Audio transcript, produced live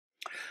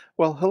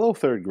Well, hello,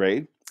 third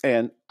grade.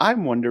 And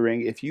I'm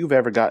wondering if you've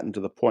ever gotten to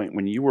the point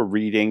when you were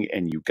reading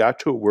and you got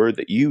to a word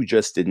that you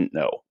just didn't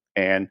know.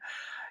 And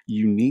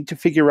you need to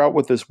figure out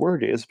what this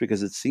word is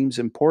because it seems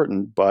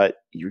important, but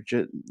you're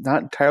just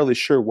not entirely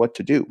sure what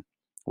to do.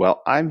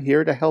 Well, I'm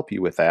here to help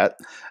you with that.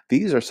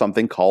 These are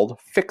something called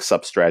fix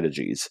up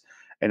strategies.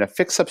 And a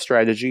fix up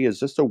strategy is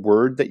just a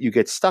word that you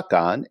get stuck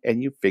on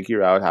and you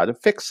figure out how to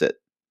fix it.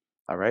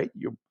 All right?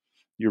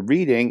 You're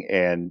reading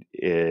and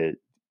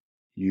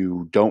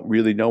you don't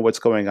really know what's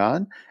going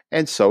on,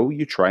 and so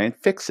you try and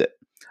fix it.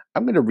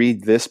 I'm going to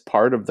read this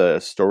part of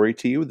the story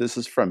to you. This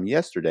is from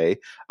yesterday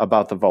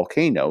about the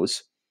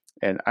volcanoes,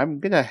 and I'm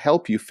going to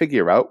help you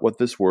figure out what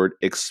this word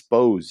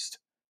exposed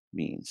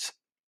means.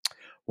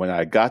 When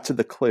I got to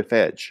the cliff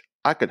edge,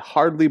 I could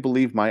hardly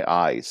believe my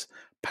eyes.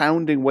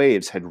 Pounding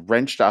waves had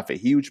wrenched off a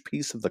huge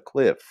piece of the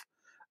cliff.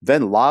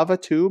 Then lava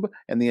tube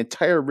and the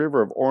entire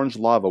river of orange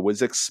lava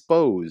was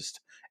exposed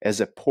as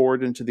it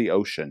poured into the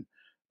ocean.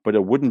 But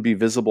it wouldn't be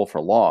visible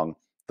for long.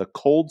 The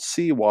cold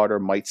seawater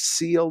might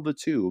seal the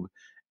tube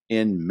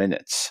in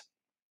minutes.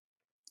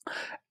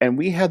 And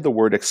we had the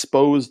word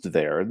exposed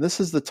there. And this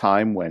is the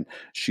time when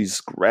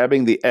she's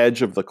grabbing the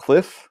edge of the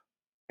cliff,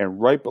 and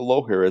right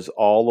below her is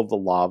all of the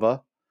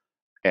lava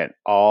and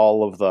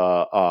all of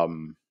the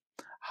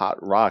hot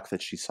rock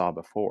that she saw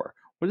before.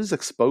 What does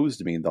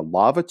exposed mean? The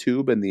lava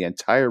tube and the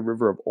entire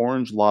river of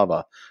orange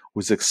lava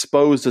was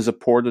exposed as it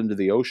poured into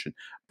the ocean,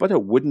 but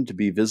it wouldn't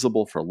be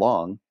visible for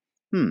long.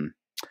 Hmm.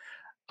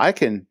 I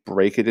can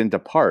break it into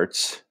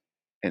parts,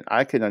 and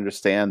I can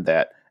understand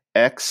that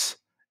X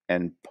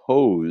and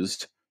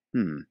posed.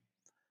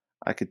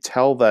 I could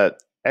tell that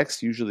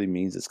X usually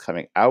means it's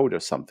coming out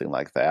of something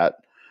like that.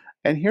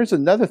 And here's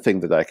another thing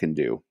that I can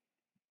do.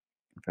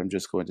 If I'm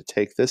just going to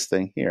take this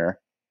thing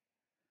here,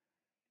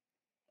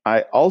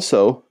 I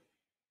also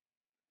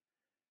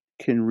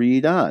can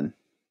read on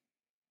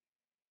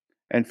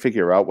and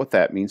figure out what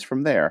that means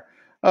from there.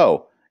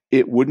 Oh,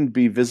 it wouldn't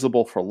be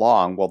visible for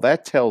long. Well,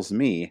 that tells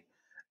me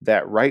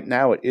that right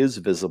now it is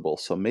visible.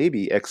 So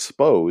maybe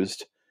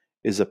exposed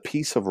is a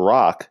piece of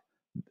rock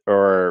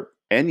or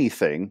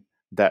anything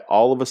that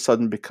all of a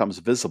sudden becomes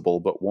visible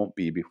but won't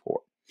be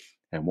before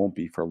and won't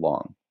be for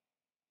long.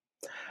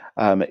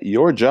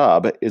 Your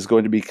job is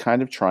going to be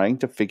kind of trying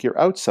to figure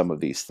out some of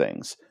these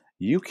things.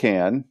 You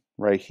can,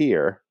 right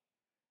here,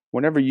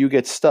 whenever you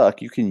get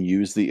stuck, you can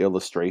use the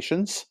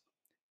illustrations.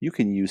 You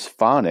can use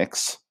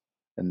phonics,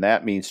 and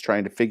that means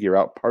trying to figure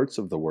out parts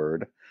of the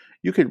word.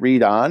 You could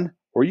read on,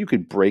 or you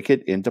could break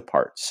it into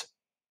parts.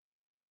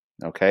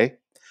 Okay?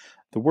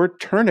 The word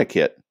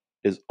tourniquet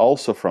is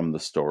also from the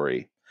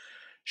story.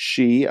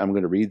 I'm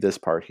going to read this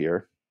part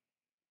here.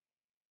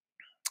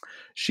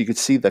 She could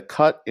see the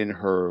cut in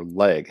her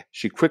leg.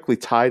 She quickly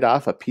tied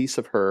off a piece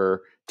of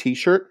her t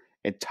shirt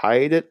and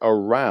tied it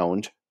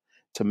around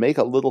to make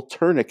a little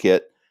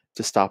tourniquet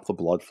to stop the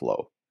blood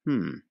flow.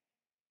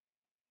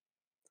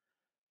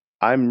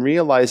 I'm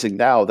realizing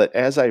now that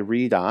as I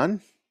read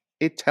on,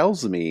 it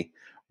tells me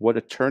what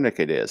a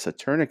tourniquet is. A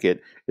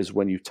tourniquet is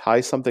when you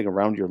tie something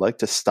around your leg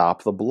to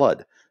stop the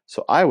blood.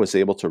 So I was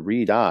able to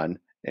read on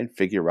and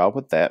figure out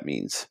what that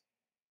means.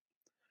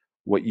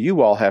 What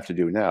you all have to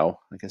do now,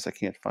 I guess I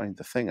can't find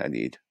the thing I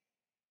need.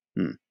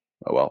 Oh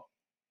well.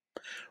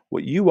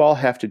 What you all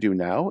have to do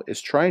now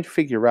is try and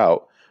figure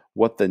out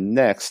what the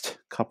next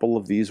couple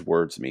of these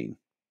words mean.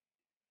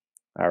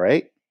 All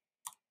right?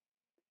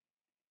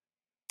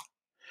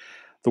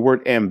 The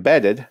word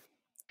embedded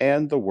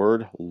and the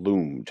word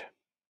loomed.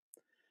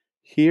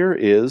 Here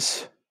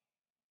is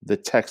the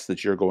text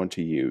that you're going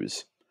to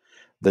use.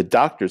 The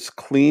doctors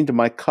cleaned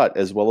my cut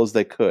as well as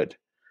they could,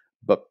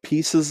 but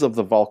pieces of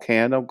the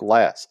volcano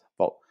glass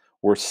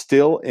were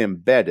still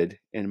embedded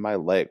in my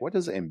leg. What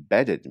does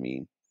embedded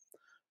mean?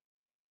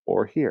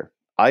 Or here,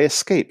 I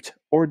escaped,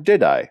 or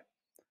did I?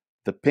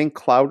 The pink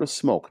cloud of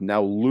smoke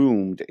now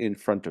loomed in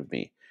front of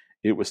me.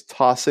 It was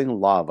tossing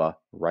lava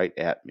right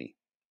at me.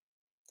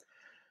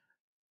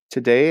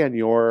 Today on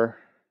your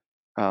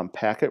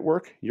packet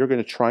work, you're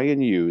going to try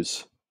and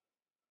use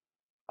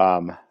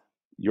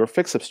your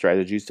fix-up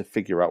strategies to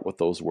figure out what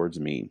those words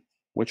mean.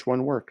 Which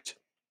one worked?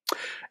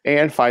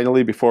 And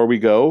finally, before we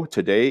go,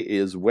 today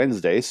is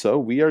Wednesday, so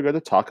we are going to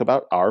talk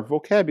about our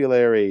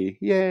vocabulary.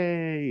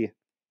 Yay!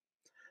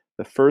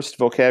 The first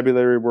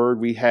vocabulary word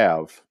we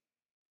have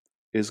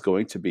is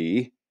going to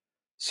be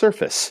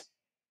surface.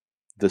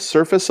 The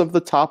surface of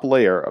the top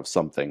layer of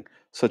something,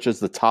 such as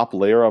the top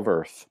layer of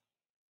Earth.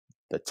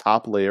 The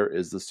top layer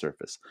is the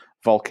surface.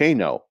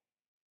 Volcano,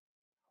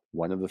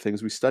 one of the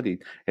things we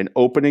studied, an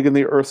opening in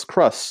the Earth's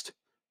crust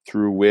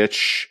through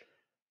which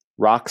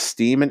rock,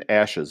 steam, and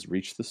ashes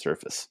reach the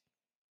surface.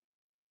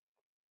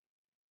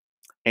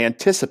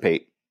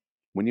 Anticipate.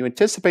 When you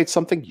anticipate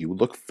something, you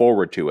look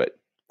forward to it,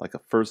 like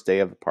a first day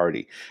of a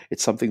party.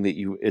 It's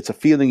a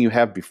feeling you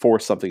have before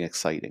something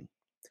exciting.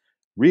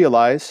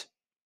 Realize.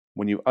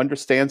 When you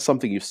understand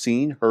something you've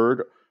seen,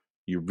 heard,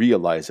 you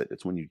realize it.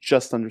 It's when you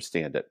just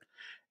understand it.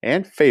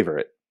 And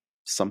favorite,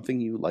 something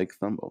you like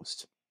the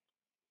most.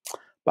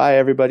 Bye,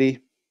 everybody.